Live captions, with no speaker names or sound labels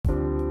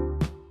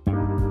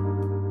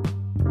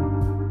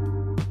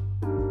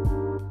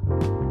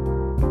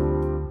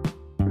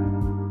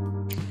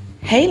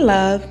Hey,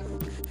 love.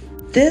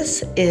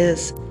 This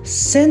is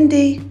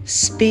Cindy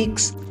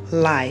Speaks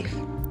Life,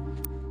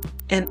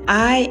 and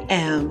I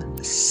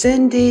am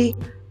Cindy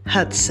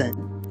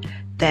Hudson.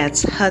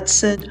 That's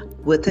Hudson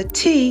with a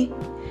T.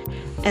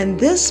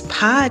 And this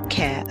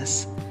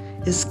podcast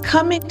is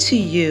coming to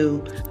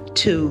you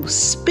to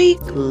speak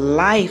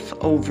life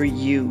over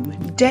you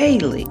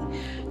daily,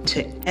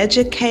 to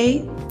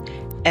educate,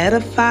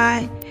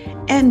 edify,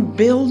 and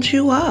build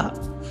you up.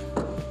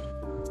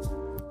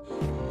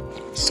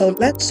 So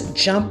let's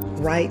jump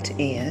right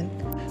in.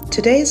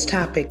 Today's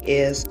topic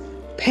is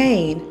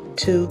pain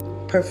to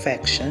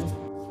perfection.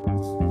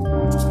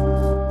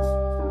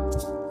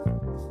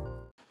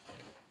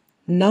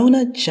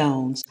 Nona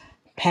Jones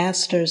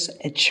pastors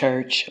a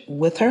church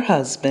with her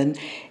husband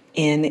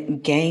in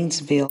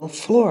Gainesville,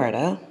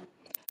 Florida.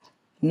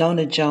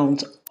 Nona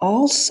Jones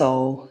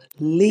also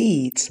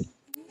leads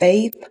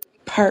faith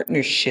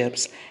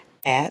partnerships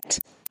at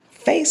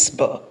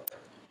Facebook.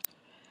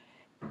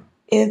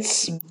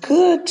 It's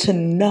good to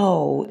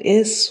know,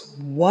 it's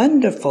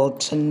wonderful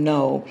to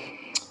know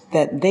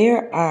that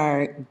there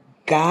are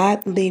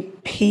godly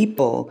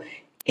people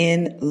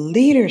in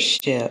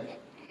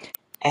leadership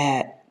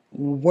at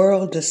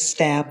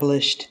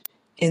world-established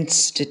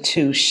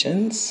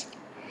institutions.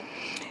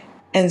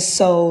 And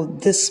so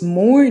this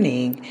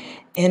morning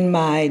in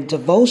my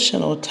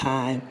devotional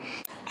time,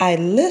 I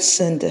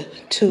listened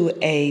to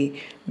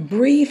a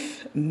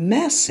brief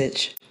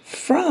message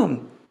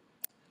from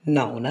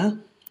Nona.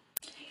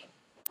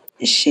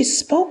 She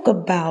spoke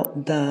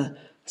about the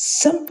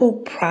simple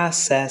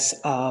process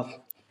of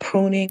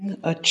pruning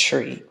a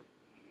tree.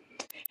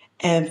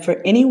 And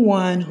for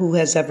anyone who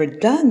has ever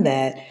done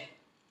that,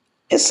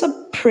 it's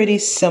a pretty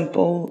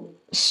simple,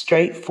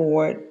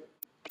 straightforward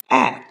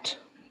act.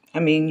 I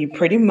mean, you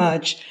pretty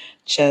much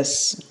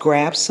just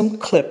grab some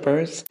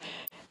clippers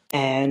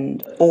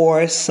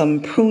or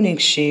some pruning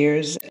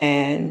shears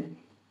and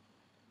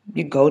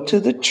you go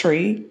to the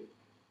tree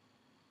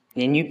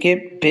and you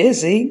get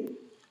busy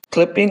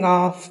clipping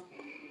off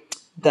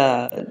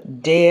the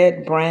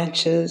dead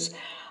branches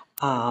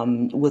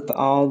with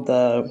all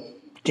the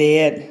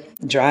dead,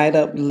 dried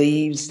up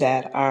leaves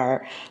that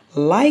are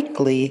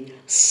likely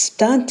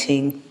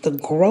stunting the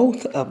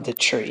growth of the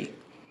tree.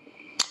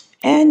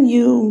 And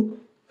you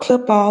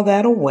clip all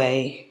that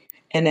away.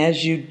 And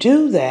as you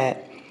do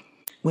that,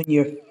 when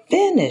you're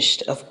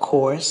finished, of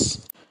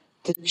course,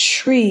 the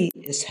tree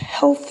is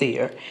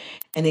healthier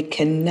and it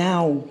can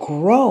now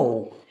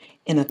grow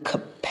in a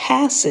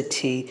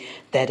capacity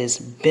that is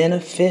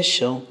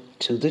beneficial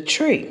to the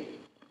tree.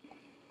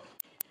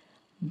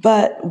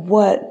 But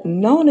what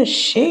Nona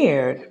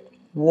shared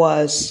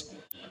was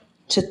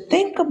to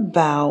think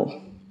about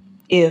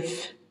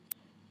if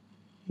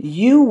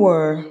you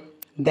were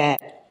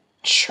that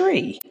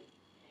tree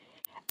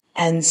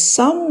and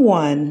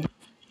someone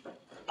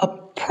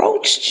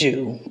approached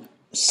you,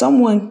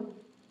 someone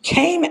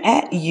came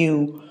at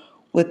you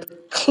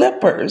with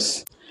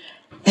clippers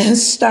and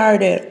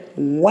started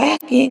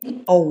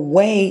whacking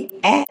away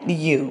at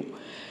you.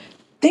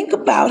 Think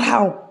about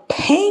how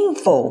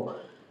painful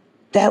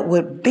that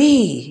would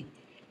be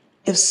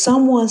if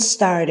someone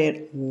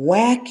started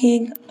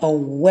whacking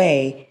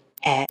away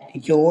at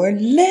your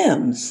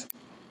limbs.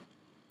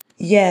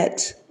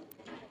 Yet,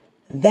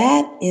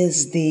 that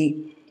is the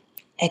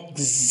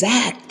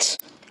exact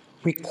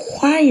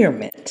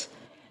requirement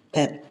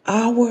that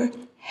our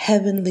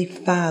Heavenly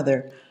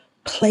Father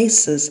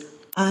places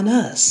on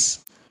us,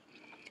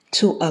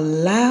 to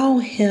allow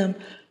Him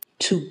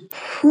to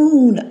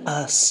prune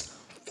us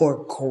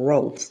for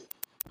growth.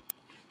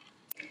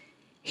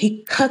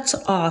 He cuts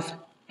off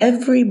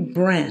every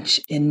branch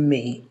in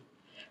me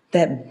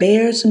that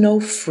bears no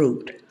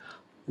fruit,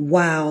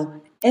 while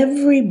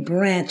every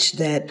branch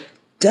that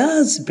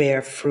does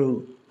bear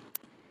fruit,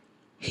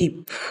 He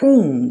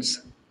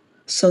prunes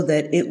so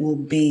that it will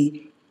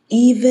be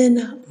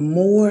even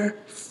more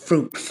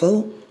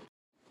fruitful.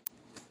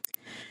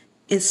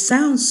 It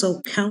sounds so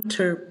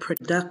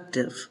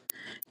counterproductive,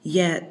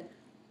 yet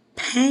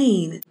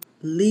pain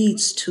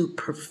leads to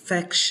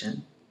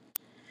perfection.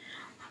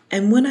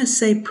 And when I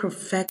say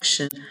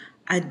perfection,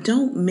 I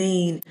don't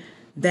mean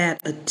that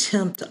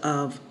attempt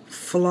of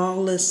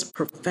flawless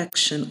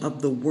perfection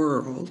of the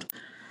world.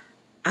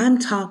 I'm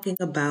talking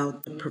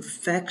about the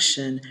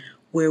perfection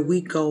where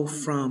we go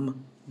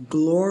from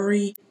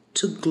glory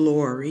to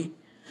glory,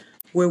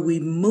 where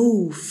we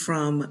move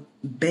from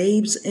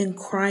babes in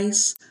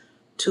Christ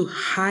to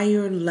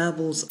higher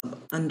levels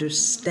of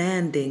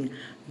understanding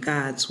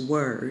God's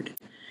Word,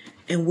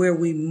 and where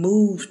we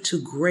move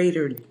to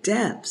greater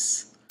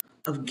depths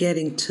of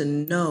getting to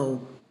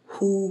know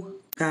who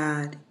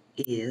God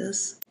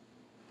is.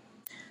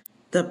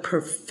 The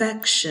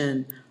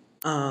perfection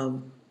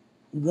of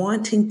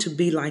wanting to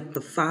be like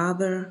the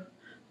Father,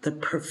 the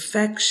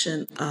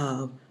perfection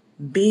of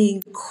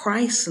being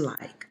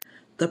Christ-like,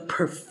 the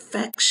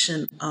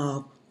perfection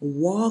of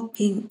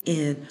walking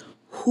in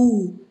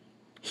who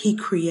He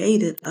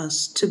created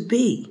us to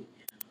be,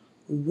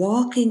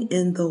 walking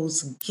in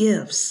those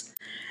gifts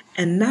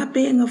and not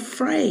being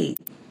afraid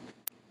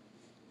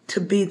to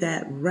be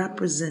that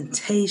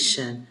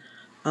representation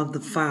of the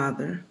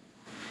Father,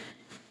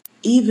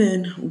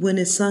 even when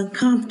it's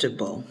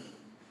uncomfortable.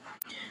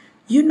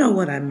 You know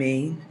what I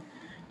mean?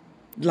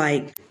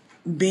 Like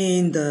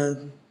being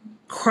the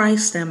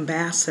Christ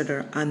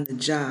ambassador on the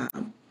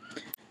job,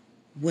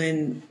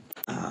 when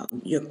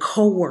your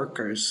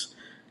coworkers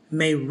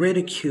may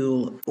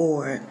ridicule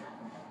or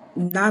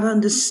not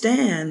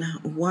understand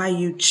why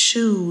you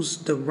choose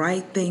the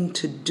right thing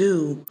to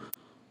do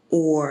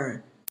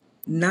or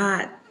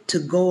not to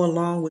go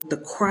along with the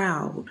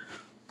crowd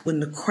when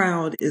the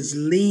crowd is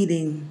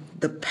leading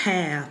the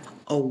path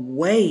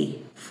away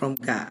from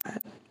God.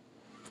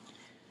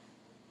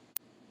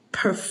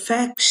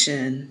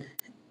 Perfection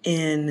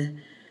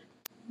in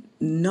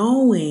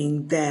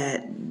knowing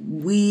that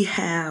we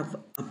have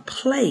a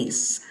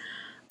place,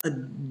 a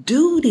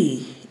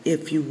duty,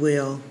 if you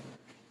will,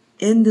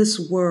 in this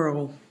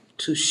world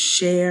to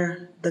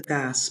share the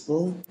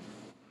gospel.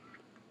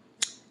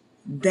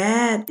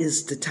 That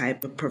is the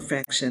type of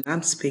perfection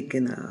I'm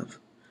speaking of.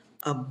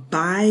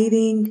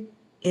 Abiding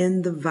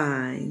in the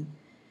vine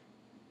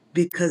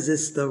because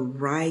it's the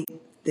right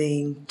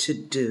thing to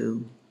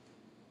do.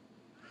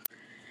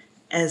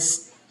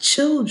 As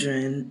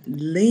children,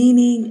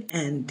 leaning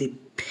and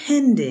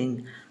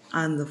depending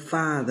on the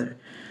Father,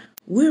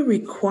 we're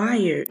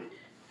required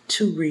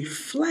to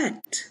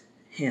reflect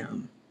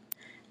Him.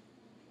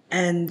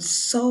 And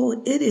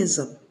so it is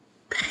a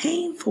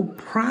painful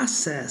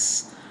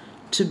process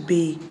to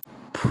be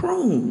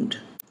pruned.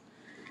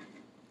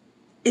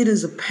 It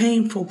is a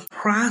painful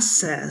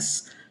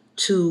process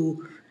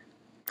to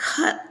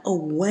cut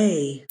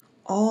away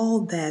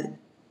all that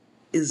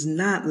is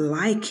not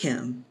like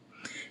Him.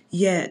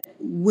 Yet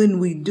when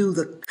we do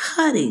the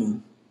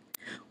cutting,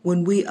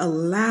 when we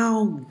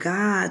allow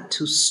God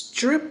to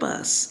strip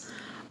us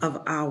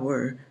of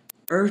our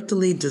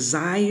earthly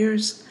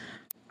desires,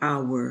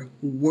 our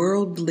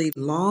worldly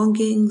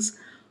longings,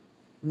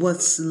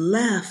 what's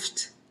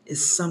left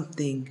is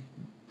something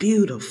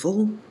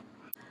beautiful,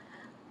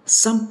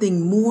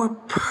 something more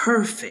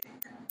perfect.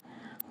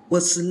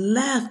 What's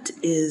left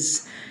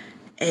is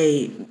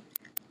there's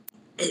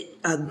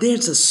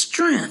a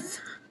strength,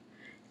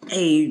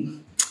 a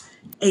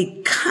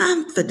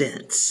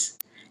confidence,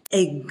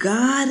 a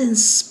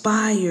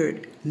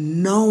God-inspired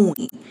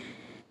knowing,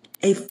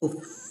 a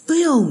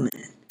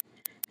fulfillment,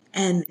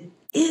 an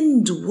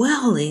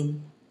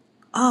indwelling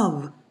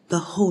of the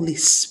Holy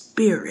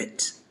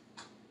Spirit.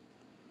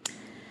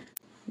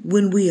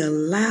 When we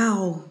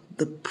allow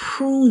the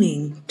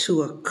pruning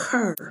to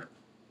occur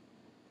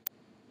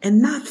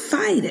and not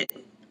fight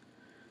it,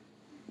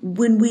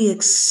 when we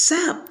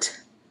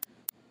accept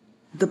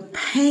the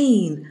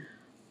pain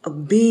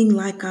of being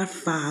like our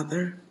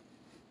Father,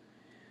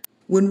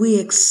 when we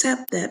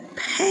accept that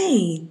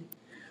pain,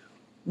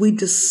 we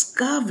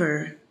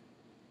discover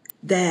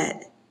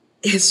that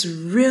it's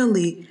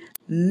really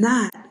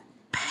not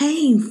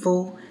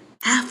painful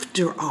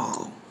after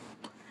all.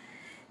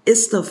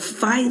 It's the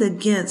fight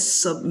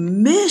against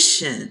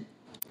submission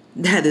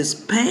that is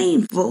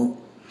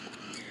painful.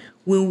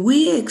 When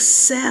we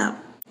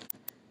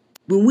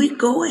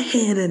go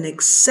ahead and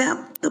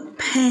accept the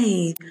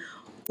pain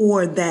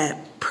or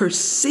that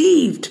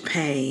perceived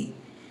pain,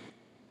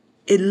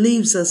 it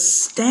leaves us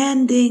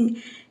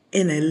standing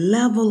in a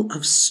level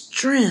of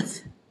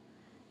strength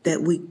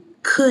that we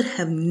could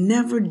have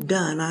never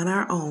done on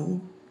our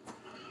own.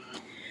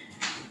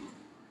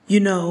 You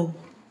know,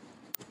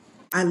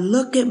 I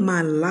look at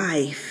my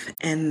life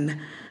and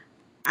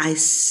I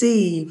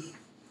see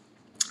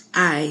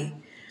I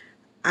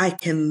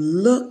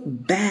can look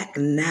back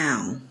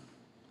now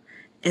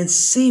and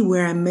see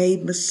where I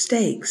made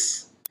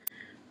mistakes.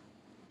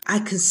 I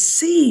can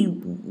see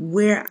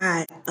where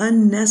I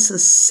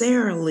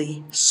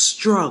unnecessarily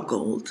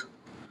struggled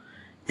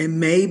and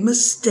made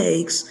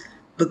mistakes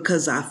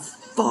because I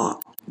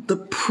fought the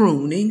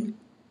pruning.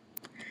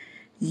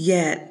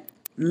 Yet,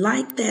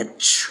 like that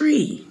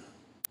tree,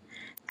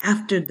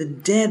 after the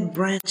dead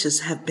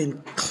branches have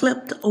been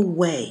clipped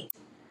away,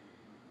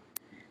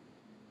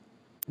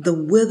 the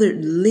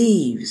withered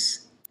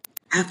leaves,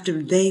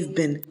 after they've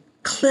been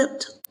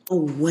clipped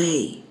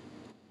away,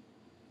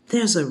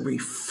 there's a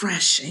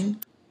refreshing,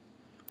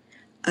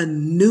 a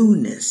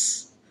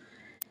newness,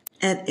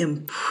 an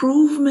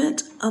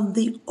improvement of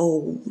the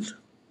old,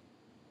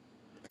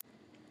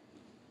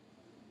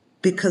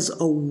 because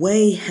a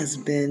way has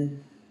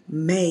been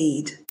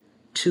made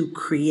to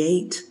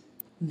create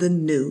the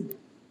new.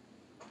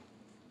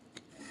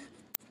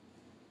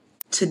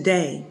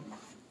 Today,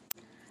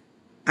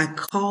 I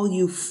call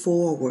you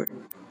forward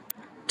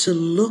to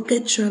look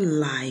at your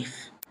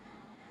life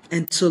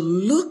and to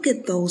look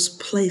at those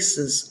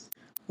places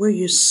where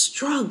you're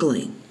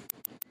struggling,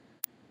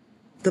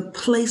 the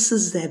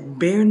places that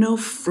bear no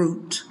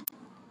fruit.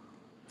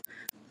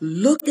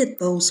 Look at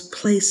those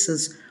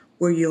places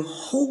where you're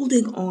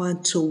holding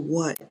on to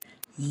what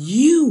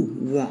you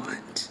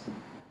want,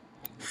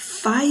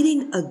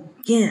 fighting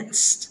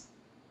against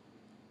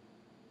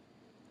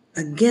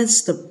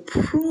the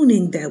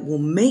pruning that will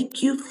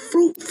make you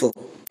fruitful,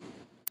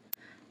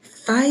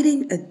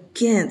 fighting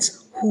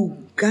against who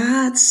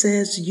God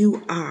says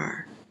you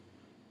are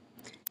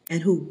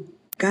and who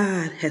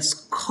God has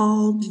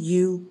called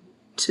you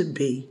to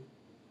be.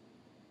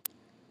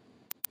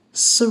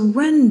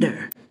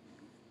 Surrender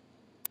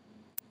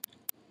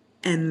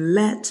and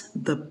let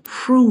the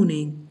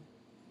pruning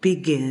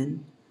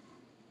begin.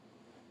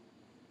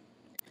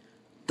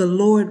 The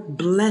Lord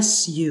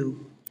bless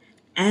you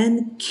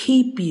and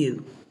keep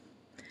you.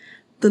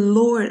 The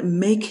Lord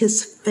make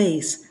his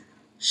face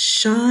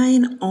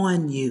shine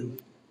on you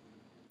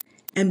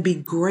and be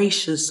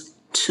gracious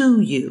to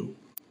you.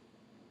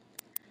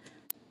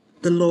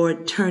 The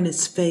Lord turn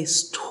his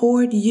face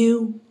toward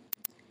you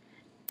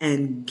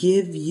and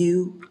give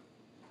you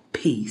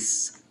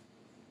peace.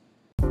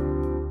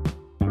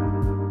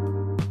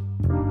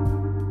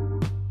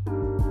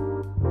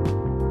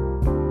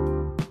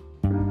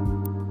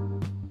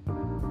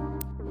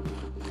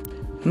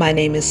 My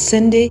name is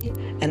Cindy,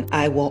 and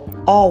I will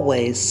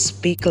always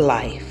speak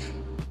life.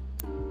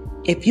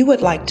 If you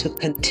would like to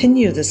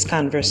continue this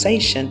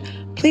conversation,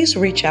 please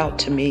reach out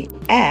to me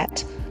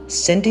at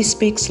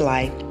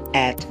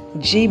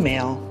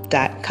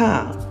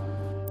cindyspeakslife@gmail.com.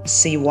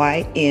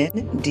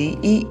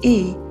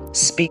 CYNDEE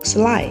speaks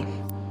life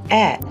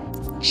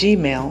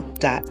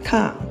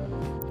 @gmail.com.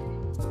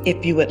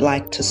 If you would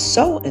like to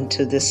sow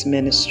into this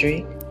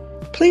ministry,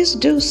 please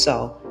do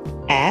so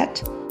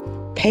at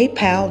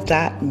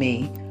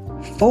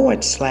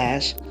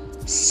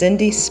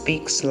paypal.me/Cindy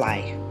Speaks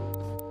Life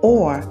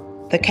or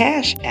the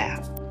Cash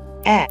App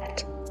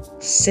at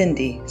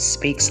Cindy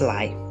Speaks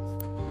Life.